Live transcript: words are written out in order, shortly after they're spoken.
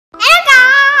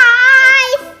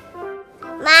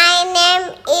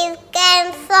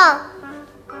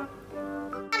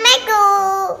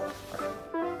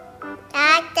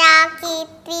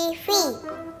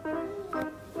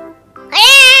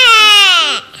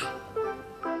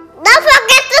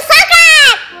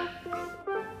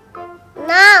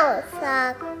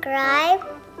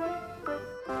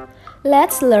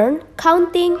Let's learn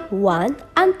counting 1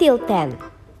 until 10.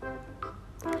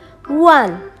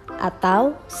 1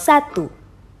 atau 1.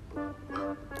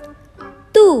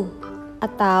 2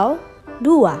 atau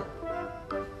 2.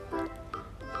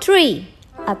 3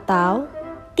 atau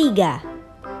 3.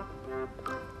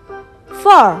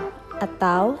 4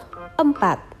 atau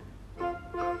 4.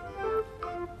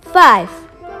 5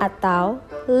 atau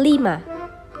 5.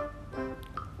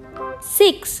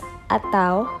 6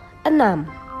 atau 6.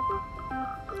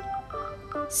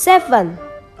 7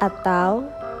 atau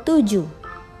 7.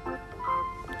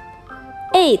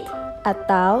 8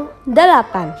 atau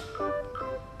 8.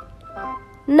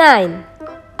 9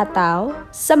 atau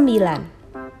 9.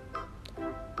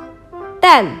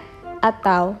 10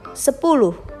 atau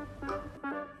 10.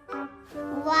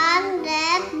 1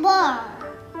 red ball.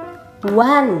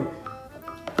 1.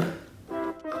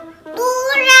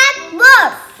 2 red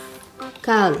balls.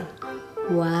 Count.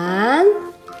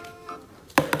 1,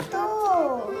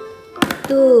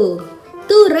 2.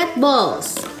 2 red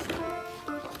balls.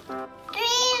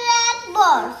 3 red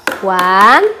balls.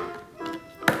 1,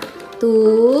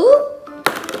 2,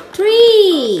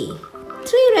 3.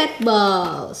 3 red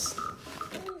balls.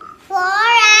 4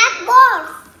 red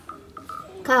balls.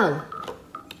 Count.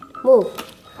 Move.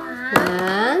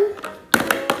 1,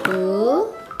 2,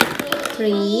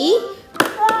 3,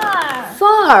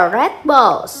 4 red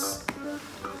balls.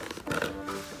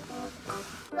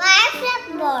 5 red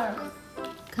balls.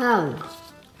 Count.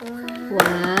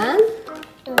 1,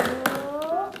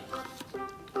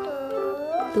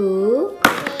 2,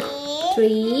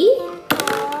 3,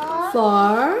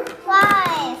 4,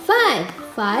 5.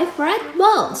 5 red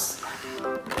balls.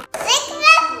 6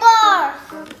 red balls.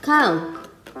 Count.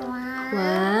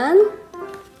 1,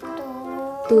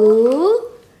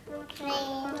 2,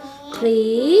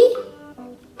 3,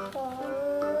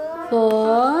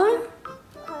 4,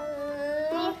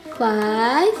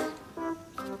 5,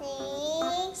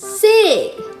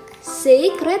 6.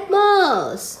 6 red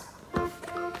balls.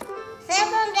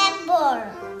 7 red balls.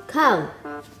 Count.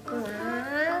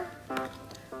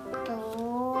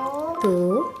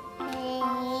 2,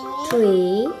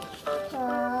 3,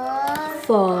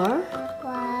 4,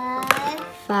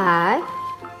 5,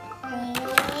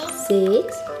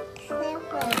 6,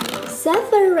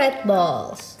 7 red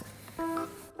balls.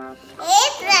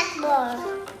 8 red balls.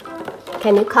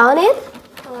 Can you count it?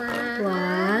 1,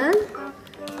 1,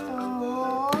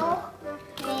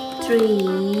 2,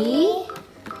 3,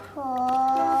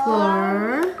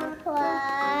 4,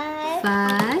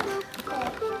 5,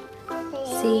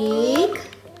 6,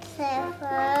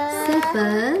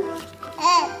 7,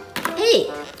 8.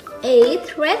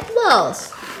 8 red balls.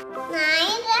 9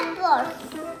 red balls.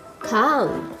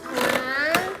 Count.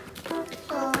 1,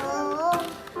 2,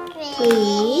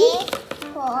 3,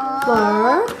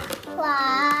 4,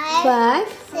 5,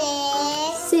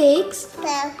 6,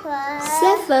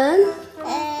 7,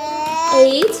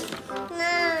 8,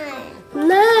 9.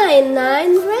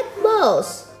 9 red balls.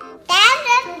 10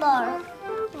 red balls.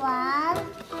 1,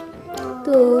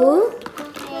 2,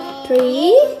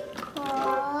 3,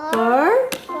 4,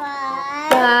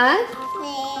 5,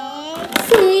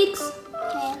 6,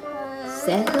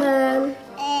 7,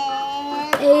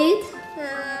 8,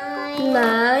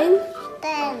 9,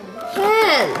 10.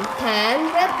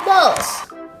 10 red balls.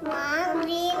 1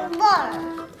 green ball.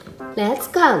 Let's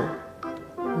count.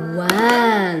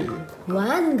 1.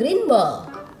 1 green ball.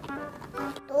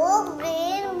 2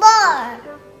 green ball.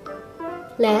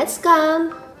 Let's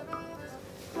count.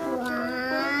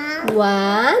 1,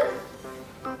 1,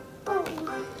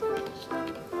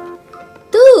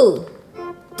 2.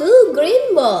 2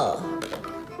 green ball.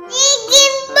 3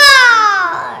 green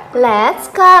ball. Let's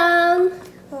count.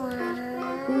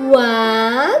 1,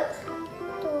 1,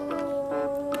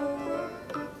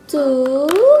 2,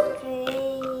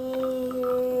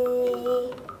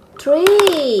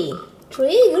 3.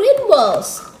 3 green balls.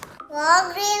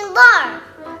 4 green ball.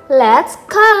 Let's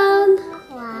count.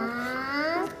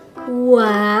 1,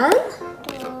 1,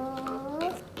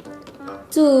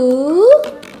 2,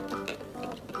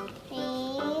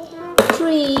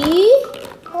 3,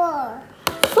 4.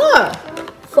 4.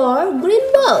 4 green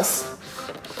balls.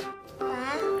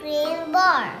 1 green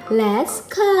ball. Let's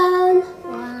count.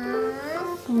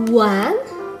 1,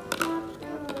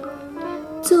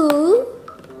 2,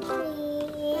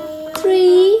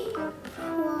 3,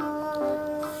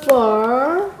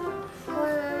 4,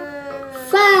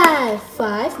 5.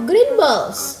 5 green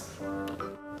balls.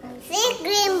 6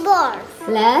 green balls.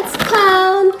 Let's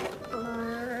count.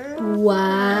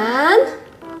 1,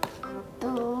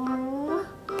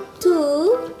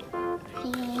 2,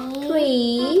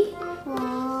 3,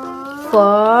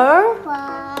 4,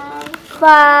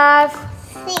 5,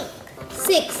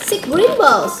 six, 6 green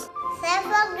balls.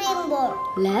 seven green balls.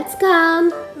 Let's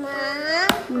count.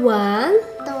 1, 1,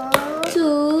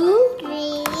 2,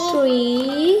 3,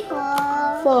 3,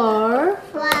 4, 4,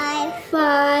 5,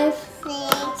 5,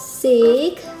 6,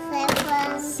 6,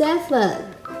 7,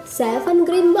 7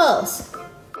 green balls.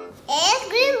 8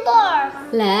 green balls.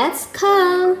 Let's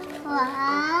count.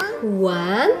 1,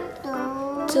 1,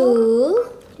 2, 2,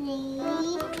 3,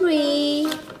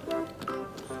 3,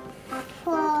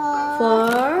 4,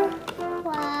 4,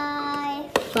 5,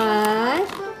 5,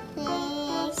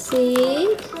 6,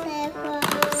 6,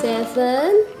 7,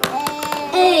 7,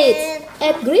 8.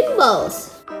 8 green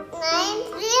balls.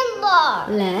 9 green balls.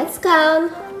 Let's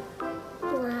count.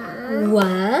 1,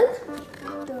 1,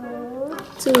 2,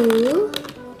 2,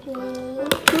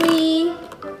 3,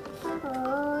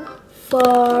 4,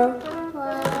 4,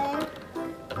 5,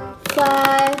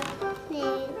 5,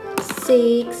 6,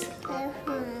 6,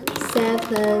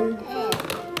 7, 7,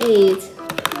 8,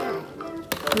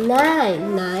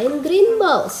 9 green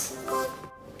balls.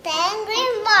 10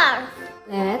 green balls.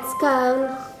 Let's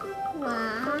count. 1,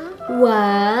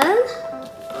 1,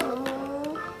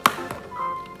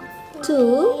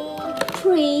 2,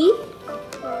 3,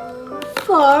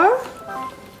 4,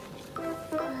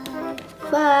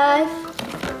 5,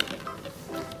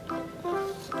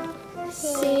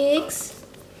 6,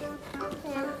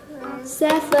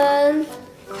 7,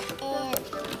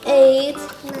 8,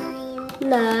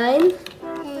 9,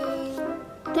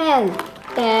 10.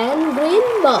 10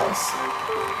 green balls.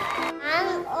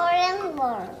 1 orange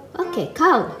ball. Okay,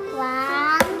 count.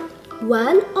 1,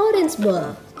 1 orange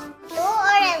ball. 2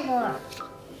 orange ball.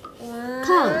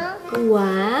 Count.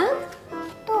 1,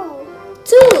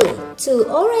 2, 2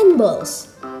 orange balls.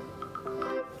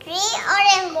 3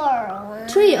 orange ball.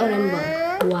 3 orange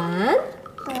balls. 1,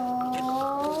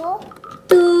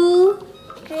 2, 2,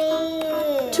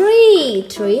 3,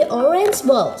 3 orange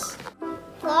balls.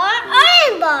 4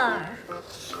 orange ball.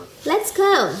 Let's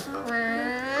count.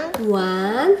 1,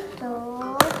 1,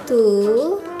 2,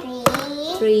 2,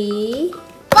 3, 3,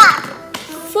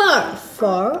 4,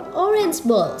 4 orange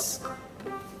balls.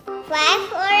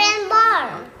 5 orange ball.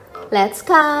 Let's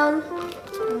count.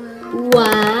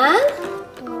 1,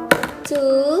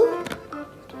 2,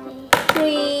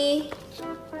 3,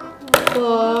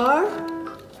 4,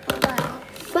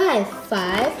 5.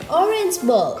 5 orange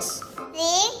balls.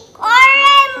 6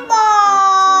 orange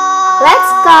ball.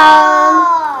 Let's count.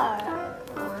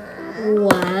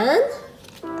 1,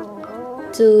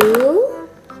 2,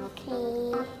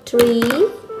 3,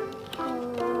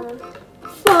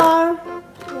 4,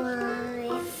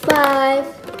 5,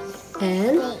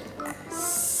 and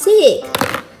 6.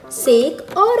 6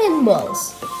 orange balls.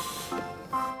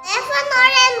 7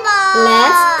 orange balls.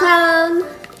 Let's count.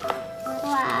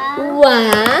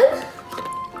 1,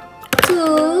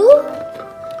 2,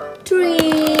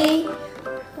 3,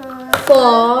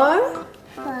 4,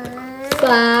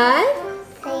 5,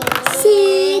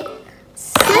 6,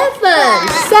 7.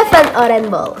 7 orange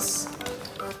balls.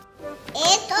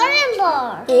 8 orange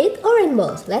balls. 8 orange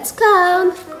balls. Let's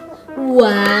count.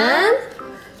 1,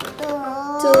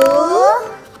 2,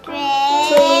 3,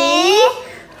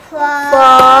 4,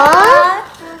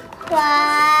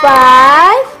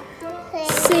 5,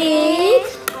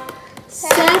 6,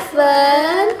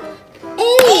 7,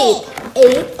 8.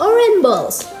 8 orange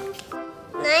balls.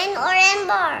 9 orange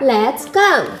balls. Let's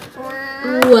count.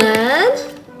 1,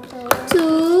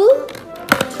 2,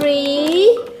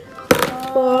 3,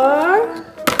 4,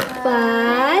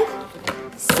 5,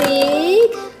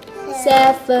 6,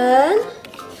 7,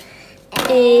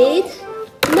 8,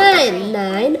 9.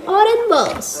 9 orange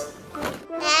balls.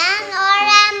 10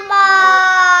 orange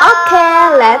balls. Okay,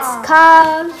 let's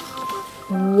count.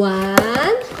 1,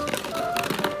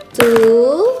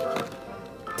 2,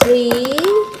 3,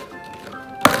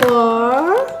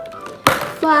 4,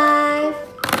 5,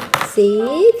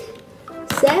 6,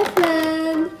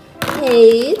 7,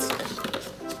 8,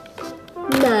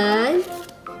 9,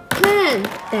 10.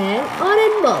 10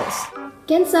 orange balls.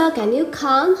 Kenzo, can you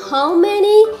count how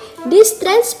many this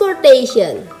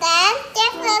transportation? 10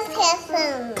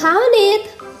 transportation. Count it.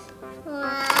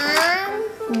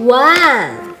 1,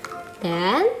 1,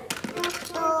 then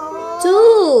 2,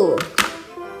 2,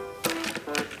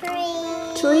 3,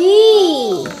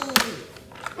 3,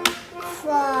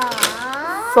 4,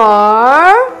 4,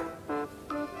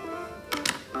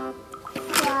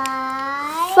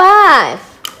 5, 5,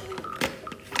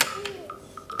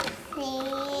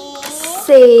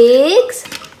 6, 6,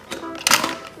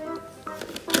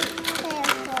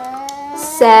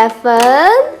 7,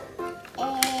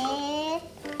 8,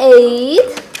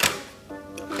 8,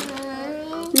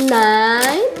 9,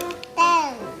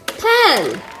 10.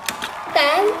 10.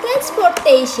 10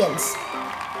 transportations.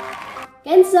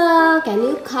 Kenzo, can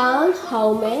you count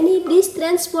how many this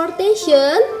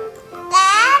transportation? 10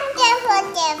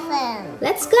 transportation.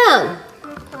 Let's count.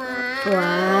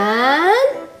 1,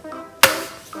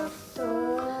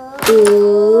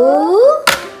 2,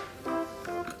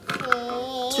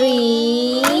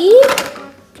 3,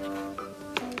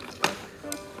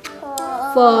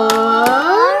 4,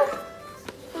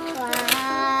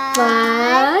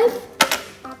 5,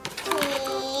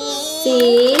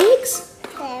 6,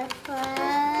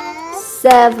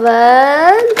 7,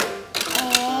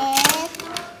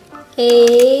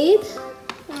 8,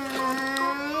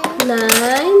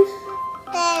 9,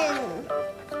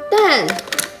 10.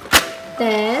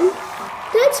 10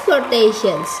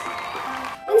 transportations.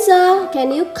 So,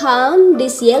 can you count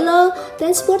this yellow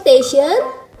transportation?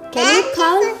 Can you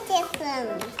count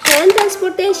 10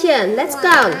 transportation? Let's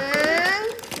count.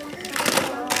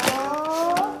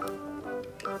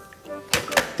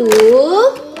 2,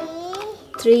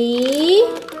 3,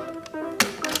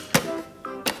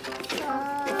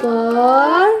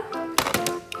 4,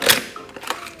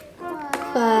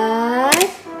 5,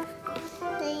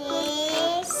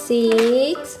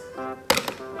 6,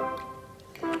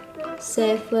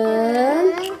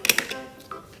 7,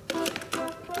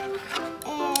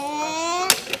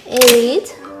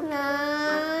 8,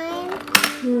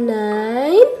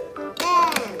 9,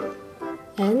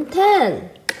 and 10.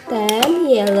 10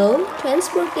 yellow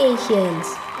transportations.